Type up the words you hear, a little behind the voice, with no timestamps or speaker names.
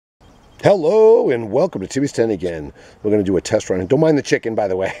Hello and welcome to Timmys10 again. We're going to do a test run. And don't mind the chicken, by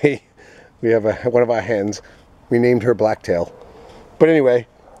the way. We have one of our hens. We named her Blacktail. But anyway,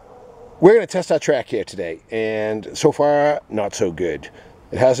 we're going to test our track here today. And so far, not so good.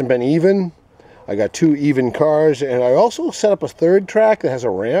 It hasn't been even. I got 2 even cars. And I also set up a third track that has a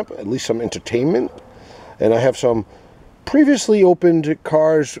ramp, at least some entertainment. And I have some previously opened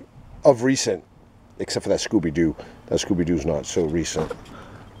cars of recent, except for that Scooby-Doo. That Scooby-Doo's not so recent.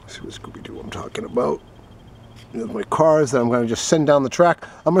 See what Scooby-Doo I'm talking about. There's my cars that I'm going to just send down the track.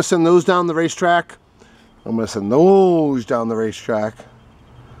 I'm going to send those down the racetrack. I'm going to send those down the racetrack.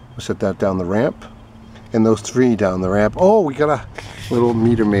 I'll set that down the ramp. And those 3 down the ramp. Oh, we got a little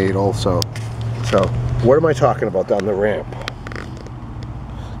meter maid also. So, what am I talking about down the ramp?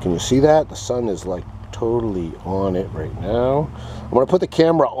 Can you see that? The sun is like totally on it right now. I'm going to put the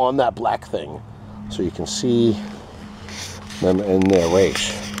camera on that black thing so you can see them in their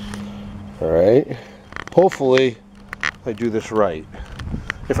race. Alright, hopefully I do this right.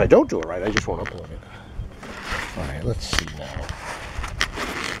 If I don't do it right, I just won't upload it. Alright, let's see now.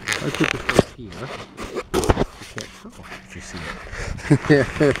 I put this right here. You can't tell if you see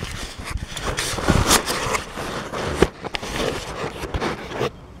it.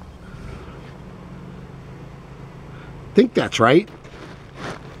 I think that's right.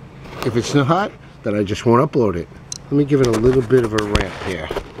 If it's not, then I just won't upload it. Let me give it a little bit of a ramp here.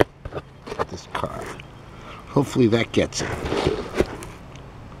 This car. Hopefully that gets it.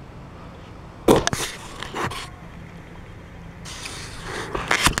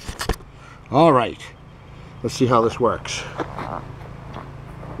 All right. Let's see how this works.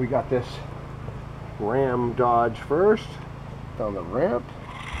 We got this Ram Dodge first. Down the ramp.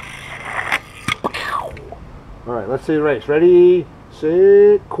 All right, let's see the race. Ready,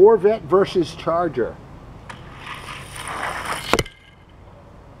 set, Corvette versus Charger.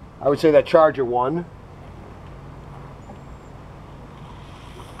 I would say that Charger won.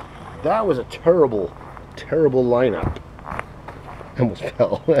 That was a terrible, terrible lineup. Almost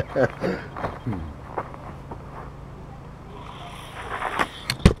fell.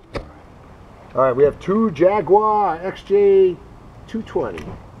 All right, we have 2 Jaguar XJ 220.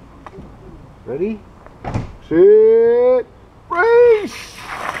 Ready? Set, race!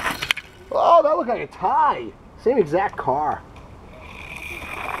 Oh, that looked like a tie. Same exact car.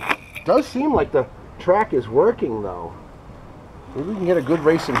 Does seem like the track is working though. Maybe we can get a good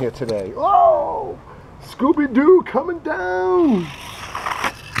race in here today. Oh! Scooby-Doo coming down!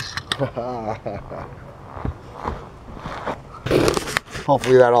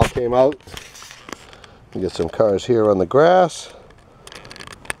 Hopefully that all came out. We get some cars here on the grass.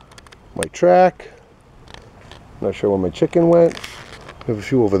 My track. Not sure where my chicken went. We have a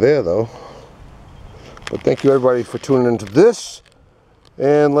few over there though. But thank you everybody for tuning into this.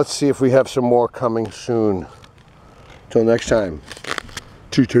 And let's see if we have some more coming soon. Till next time.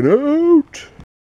 T10 out!